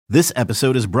This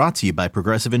episode is brought to you by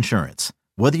Progressive Insurance.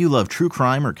 Whether you love true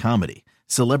crime or comedy,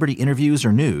 celebrity interviews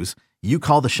or news, you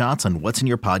call the shots on what's in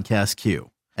your podcast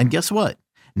queue. And guess what?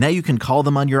 Now you can call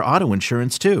them on your auto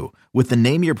insurance too with the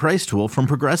Name Your Price tool from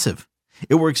Progressive.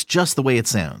 It works just the way it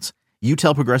sounds. You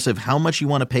tell Progressive how much you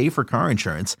want to pay for car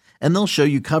insurance, and they'll show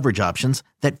you coverage options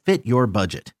that fit your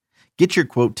budget. Get your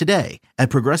quote today at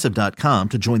Progressive.com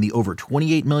to join the over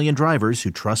 28 million drivers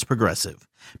who trust Progressive.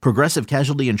 Progressive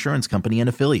Casualty Insurance Company and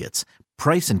Affiliates.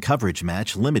 Price and coverage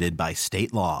match limited by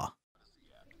state law.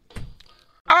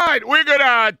 All right, we're going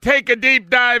to take a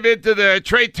deep dive into the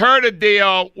Trey Turner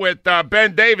deal with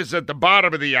Ben Davis at the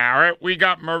bottom of the hour. We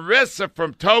got Marissa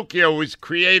from Tokyo who's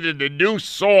created a new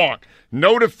song,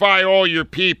 Notify All Your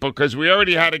People, because we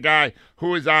already had a guy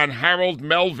who was on Harold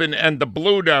Melvin and the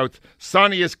Blue Notes.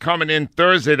 Sonny is coming in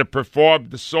Thursday to perform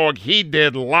the song he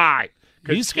did live.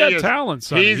 He's got talent,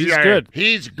 Sonny. He's good.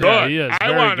 He's good. Yeah, he is.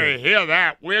 I want to hear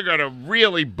that. We're going to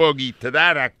really boogie to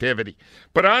that activity.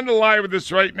 But on the line with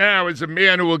us right now is a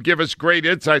man who will give us great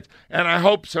insights and I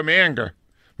hope some anger.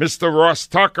 Mr. Ross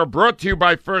Tucker, brought to you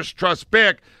by First Trust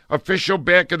Bank, official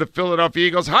bank of the Philadelphia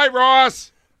Eagles. Hi,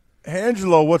 Ross.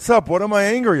 Angelo, what's up? What am I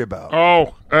angry about?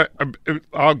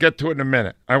 I'll get to it in a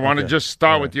minute. I want to just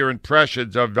start with your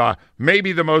impressions of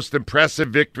maybe the most impressive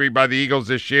victory by the Eagles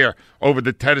this year over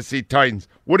the Tennessee Titans.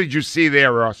 What did you see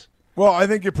there, Ross? Well, I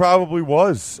think it probably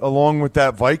was, along with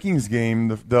that Vikings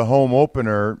game, the home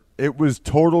opener. It was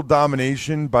total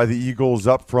domination by the Eagles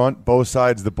up front, both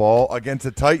sides of the ball, against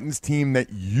a Titans team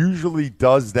that usually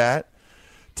does that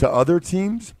to other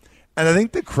teams. And I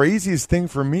think the craziest thing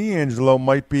for me, Angelo,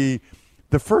 might be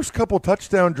the first couple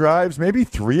touchdown drives, maybe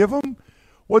three of them.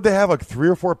 Would they have like 3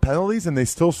 or 4 penalties and they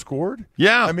still scored?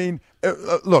 Yeah. I mean,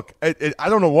 look, I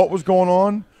don't know what was going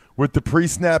on with the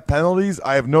pre-snap penalties.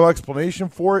 I have no explanation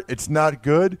for it. It's not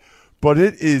good, but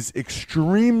it is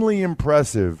extremely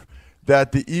impressive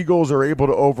that the Eagles are able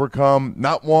to overcome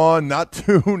not 1, not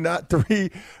 2, not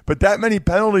 3, but that many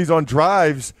penalties on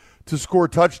drives to score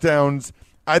touchdowns.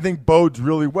 I think bodes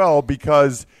really well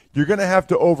because you're going to have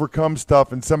to overcome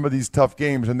stuff in some of these tough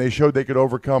games, and they showed they could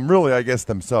overcome, really, I guess,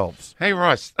 themselves. Hey,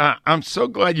 Ross, I'm so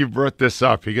glad you brought this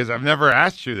up because I've never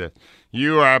asked you this.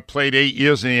 You played 8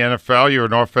 years in the NFL. You're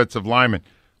an offensive lineman.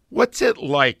 What's it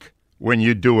like when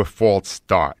you do a false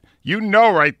start? You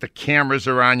know, right, the cameras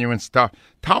are on you and stuff.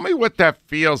 Tell me what that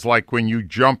feels like when you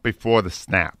jump before the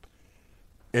snap.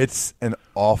 It's an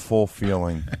awful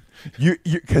feeling.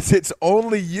 Because it's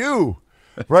only you.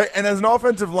 Right, and as an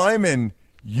offensive lineman,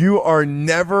 you are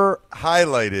never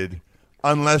highlighted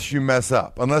unless you mess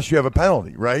up, unless you have a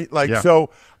penalty, right? So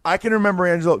I can remember,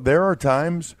 Angelo, there are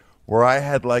times where I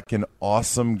had like an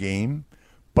awesome game,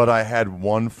 but I had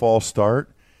one false start,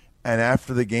 and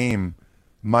after the game,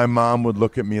 my mom would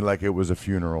look at me like it was a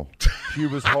funeral. She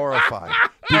was horrified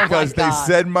because they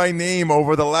said my name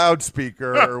over the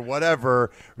loudspeaker or whatever,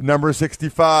 number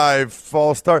 65,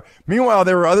 false start. Meanwhile,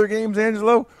 there were other games,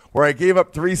 Angelo, where I gave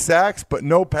up 3 sacks but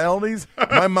no penalties.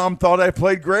 My mom thought I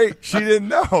played great. She didn't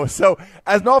know. So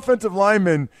as an offensive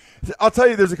lineman, I'll tell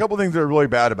you there's a couple things that are really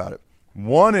bad about it.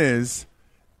 One is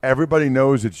everybody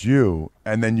knows it's you,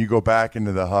 and then you go back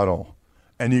into the huddle,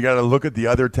 and you got to look at the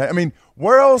other 10. I mean,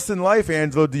 where else in life,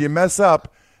 Angelo, do you mess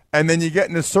up, and then you get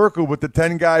in a circle with the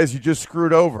 10 guys you just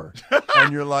screwed over,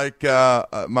 and you're like,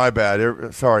 my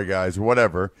bad, sorry, guys, or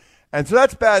whatever. And so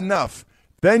that's bad enough.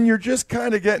 Then you're just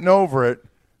kind of getting over it,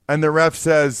 and the ref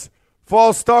says,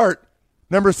 false start,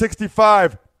 number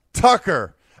 65,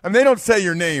 Tucker. And they don't say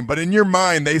your name, but in your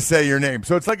mind, they say your name.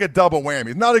 So it's like a double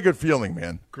whammy. It's not a good feeling,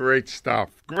 man. Great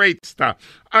stuff. Great stuff.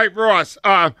 All right, Ross,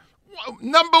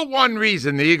 number one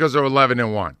reason the Eagles are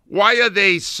 11-1. Why are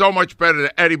they so much better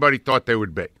than anybody thought they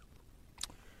would be?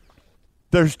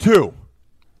 There's 2.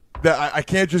 I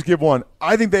can't just give one.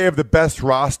 I think they have the best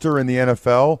roster in the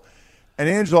NFL. And,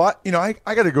 Angelo, I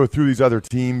got to go through these other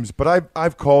teams, but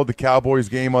I've called the Cowboys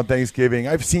game on Thanksgiving.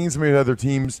 I've seen some of the other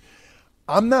teams.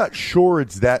 I'm not sure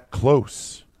it's that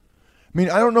close. I mean,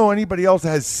 I don't know anybody else that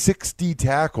has 60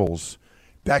 tackles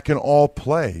that can all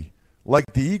play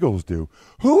like the Eagles do.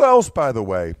 Who else, by the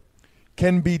way,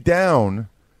 can be down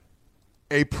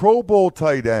a Pro Bowl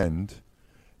tight end,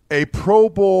 a Pro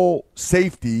Bowl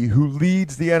safety who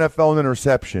leads the NFL in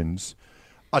interceptions,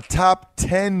 a top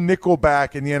 10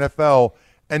 nickelback in the NFL,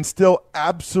 and still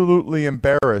absolutely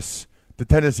embarrass the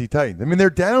Tennessee Titans? I mean, they're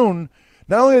down.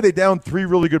 Not only are they down 3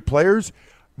 really good players,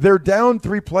 they're down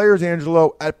 3 players,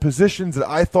 Angelo, at positions that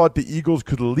I thought the Eagles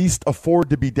could least afford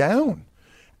to be down.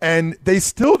 And they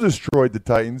still destroyed the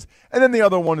Titans. And then the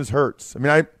other one is Hurts. I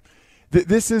mean,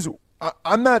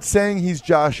 I'm not saying he's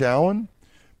Josh Allen,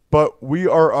 but we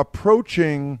are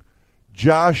approaching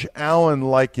Josh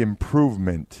Allen-like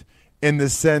improvement in the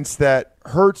sense that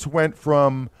Hurts went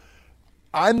from,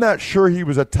 I'm not sure he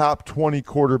was a top 20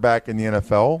 quarterback in the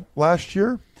NFL last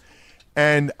year,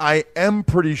 and I am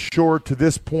pretty sure to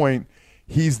this point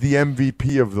he's the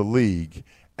MVP of the league.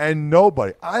 And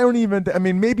nobody,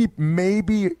 maybe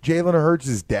Jalen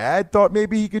Hurts' dad thought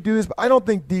maybe he could do this, but I don't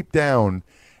think deep down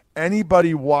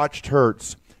anybody watched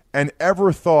Hurts and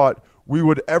ever thought we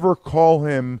would ever call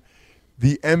him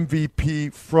the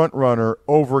MVP frontrunner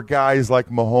over guys like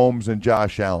Mahomes and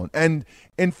Josh Allen. And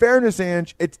in fairness,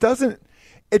 Ange, it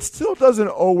still doesn't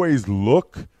always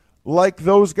look like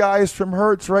those guys from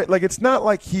Hurts, right? Like, it's not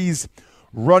like he's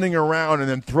running around and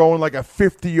then throwing like a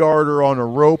 50-yarder on a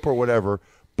rope or whatever.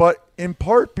 But in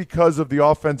part because of the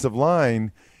offensive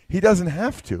line, he doesn't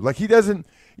have to. Like, he doesn't,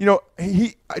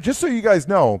 he just so you guys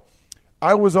know,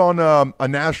 I was on a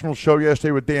national show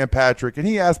yesterday with Dan Patrick, and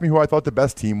he asked me who I thought the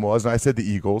best team was, and I said the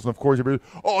Eagles. And, of course, everybody,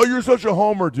 oh, you're such a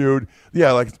homer, dude.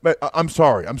 Yeah, like, I'm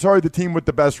sorry. I'm sorry the team with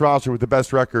the best roster, with the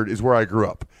best record is where I grew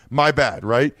up. My bad,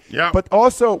 right? Yeah. But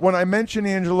also, when I mentioned,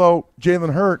 Angelo,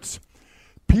 Jalen Hurts,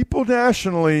 people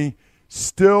nationally –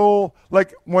 still,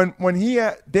 like when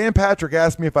Dan Patrick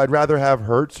asked me if I'd rather have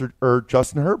Hurts or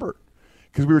Justin Herbert,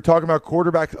 because we were talking about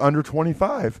quarterbacks under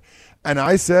 25, and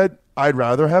I said I'd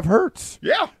rather have Hurts.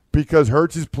 Yeah. Because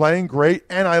Hurts is playing great,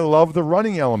 and I love the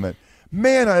running element.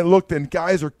 Man, I looked, and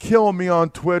guys are killing me on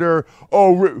Twitter.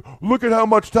 Oh, look at how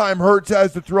much time Hurts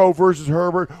has to throw versus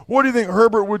Herbert. What do you think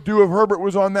Herbert would do if Herbert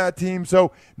was on that team?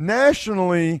 So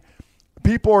nationally,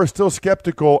 people are still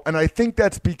skeptical, and I think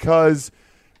that's because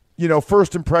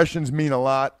first impressions mean a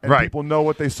lot, and right. People know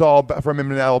what they saw from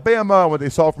him in Alabama, what they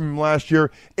saw from him last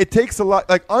year. It takes a lot.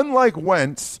 Like, unlike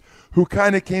Wentz, who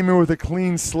kind of came in with a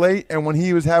clean slate, and when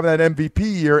he was having that MVP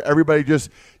year, everybody just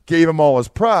gave him all his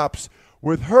props.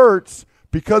 With Hurts,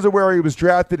 because of where he was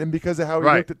drafted and because of how he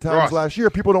looked at times last year,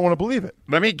 people don't want to believe it.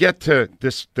 Let me get to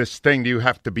this thing you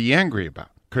have to be angry about,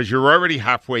 because you're already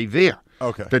halfway there.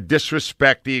 Okay. The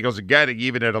disrespect the Eagles are getting,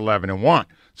 even at 11-1.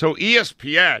 So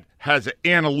ESPN has an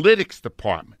analytics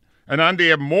department, and on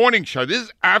their morning show, this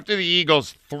is after the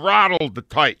Eagles throttled the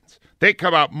Titans. They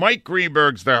come out, Mike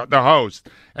Greenberg's the host,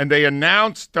 and they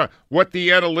announced what the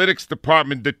analytics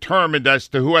department determined as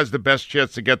to who has the best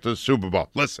chance to get to the Super Bowl.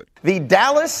 Listen. The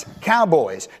Dallas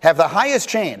Cowboys have the highest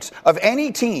chance of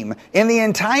any team in the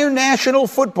entire National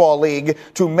Football League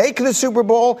to make the Super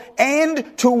Bowl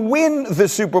and to win the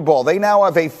Super Bowl. They now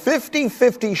have a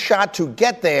 50-50 shot to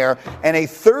get there and a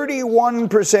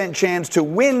 31% chance to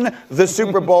win the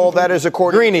Super Bowl. That is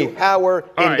according to our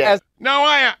index. Right.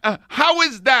 Now, how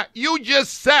is that? You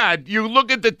just said you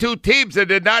look at the two teams and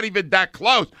they're not even that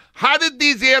close. How did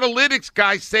these analytics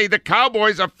guys say the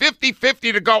Cowboys are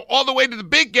 50-50 to go all the way to the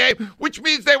big game, which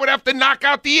means they would have to knock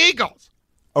out the Eagles?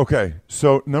 Okay,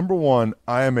 so number one,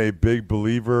 I am a big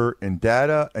believer in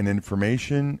data and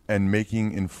information and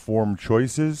making informed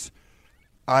choices.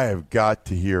 I have got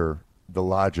to hear the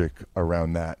logic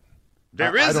around that.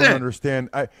 There isn't. I don't understand.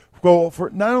 Not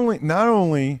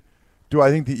only do I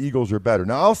think the Eagles are better.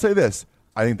 Now, I'll say this.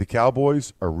 I think the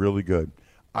Cowboys are really good.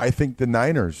 I think the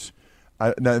Niners,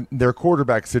 their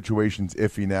quarterback situation's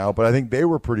iffy now, but I think they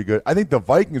were pretty good. I think the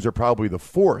Vikings are probably the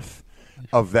fourth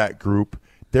of that group.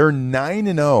 They're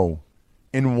 9-0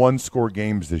 in one-score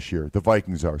games this year, the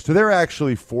Vikings are. So they're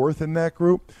actually fourth in that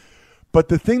group. But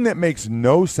the thing that makes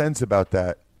no sense about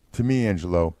that, to me,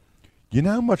 Angelo, you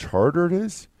know how much harder it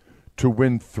is to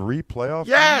win 3 playoff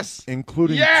games,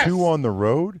 including 2 on the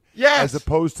road, as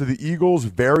opposed to the Eagles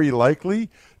very likely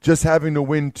just having to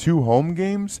win 2 home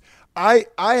games. I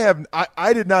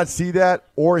did not see that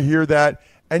or hear that,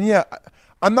 and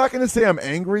I'm not going to say I'm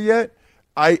angry yet.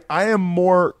 I am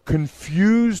more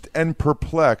confused and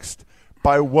perplexed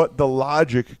by what the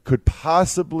logic could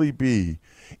possibly be.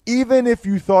 Even if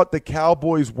you thought the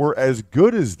Cowboys were as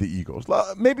good as the Eagles,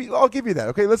 maybe I'll give you that.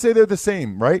 Okay, let's say they're the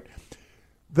same, right?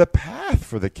 The path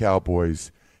for the Cowboys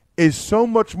is so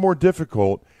much more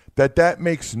difficult that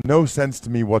makes no sense to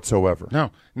me whatsoever.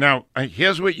 No. Now,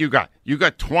 here's what you got. You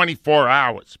got 24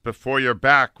 hours before you're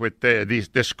back with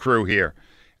this crew here,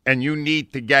 and you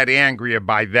need to get angrier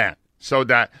by then. So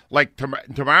that, like,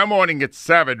 tomorrow morning at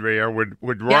 7, Rhea, when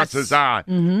Ross is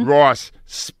on, Ross,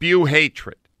 spew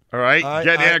hatred. All right?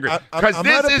 Get angry. Because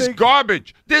this is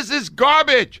garbage. This is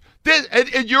garbage.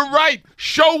 And you're right.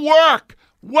 Show work.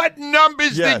 What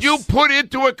numbers did you put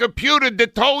into a computer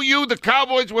that told you the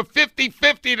Cowboys were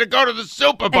 50-50 to go to the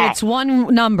Super Bowl? And it's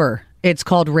one number. It's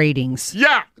called ratings.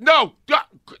 Yeah. No.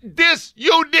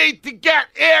 You need to get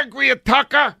angrier,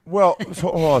 Tucker. Well,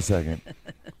 hold on a second.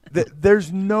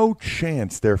 There's no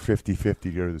chance they're 50-50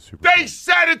 to go to the Super Bowl. They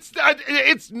said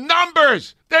it's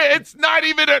numbers. It's not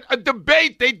even a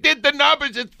debate. They did the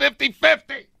numbers. It's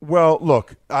 50-50. Well,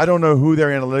 look, I don't know who their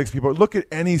analytics people are. Look at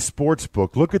any sports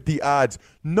book. Look at the odds.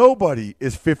 Nobody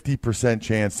is 50%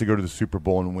 chance to go to the Super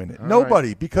Bowl and win it.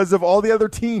 Nobody, because of all the other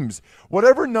teams.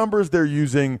 Whatever numbers they're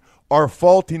using are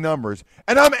faulty numbers.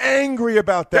 And I'm angry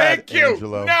about that, Thank you.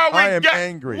 Angelo. Now I am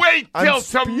angry. Wait till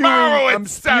tomorrow at 7. I'm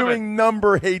spewing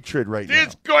number hatred right now.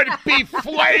 There's going to be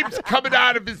flames coming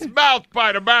out of his mouth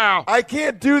by tomorrow. I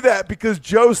can't do that because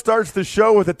Joe starts the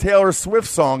show with a Taylor Swift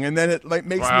song, and then it makes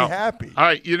me happy. All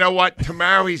right, you know what?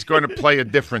 Tomorrow he's going to play a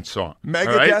different song.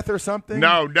 Megadeth or something?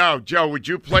 No. Joe, would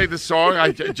you play the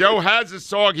song? Joe has a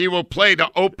song he will play to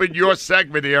open your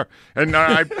segment here. And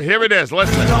here it is.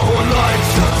 Listen. No one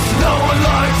likes us. No one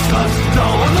likes us. No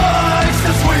one likes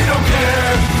us. We don't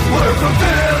care. We're from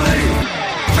Philly.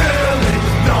 Philly.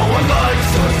 No one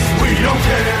likes us. We don't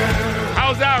care.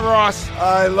 How's that, Ross?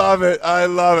 I love it.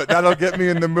 That'll get me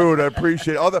in the mood. I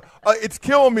appreciate it. It's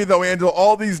killing me, though, Angelo,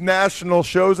 all these national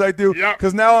shows I do,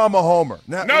 because now I'm a homer.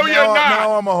 You're not.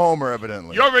 Now I'm a homer,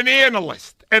 evidently. You're an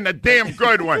analyst, and a damn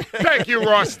good one. Thank you,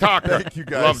 Ross Tucker. Thank you,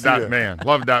 guys.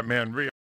 Love that man.